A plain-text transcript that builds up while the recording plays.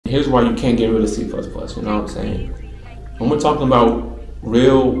Here's why you can't get rid of C++, you know what I'm saying? When we're talking about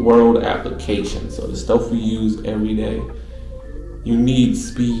real world applications, so the stuff we use every day, you need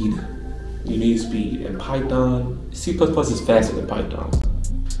speed. You need speed. And Python, C++ is faster than Python.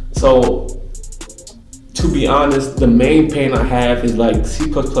 So, to be honest, the main pain I have is like C++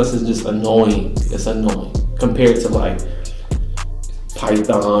 is just annoying. It's annoying compared to like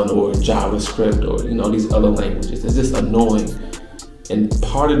Python or JavaScript or, you know, these other languages. It's just annoying. And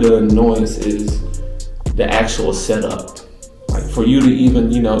part of the annoyance is the actual setup. Like for you to even,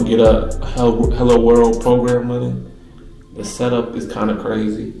 you know, get a hello world program running, the setup is kind of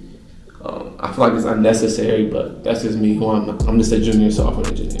crazy. I feel like it's unnecessary, but that's just me. I'm just a junior software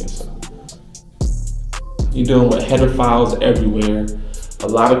engineer. So you're dealing with header files everywhere, a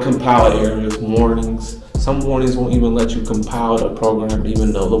lot of compile errors, warnings. Some warnings won't even let you compile a program,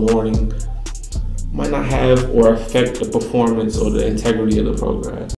 even though the warning might not have or affect the performance or the integrity of the program.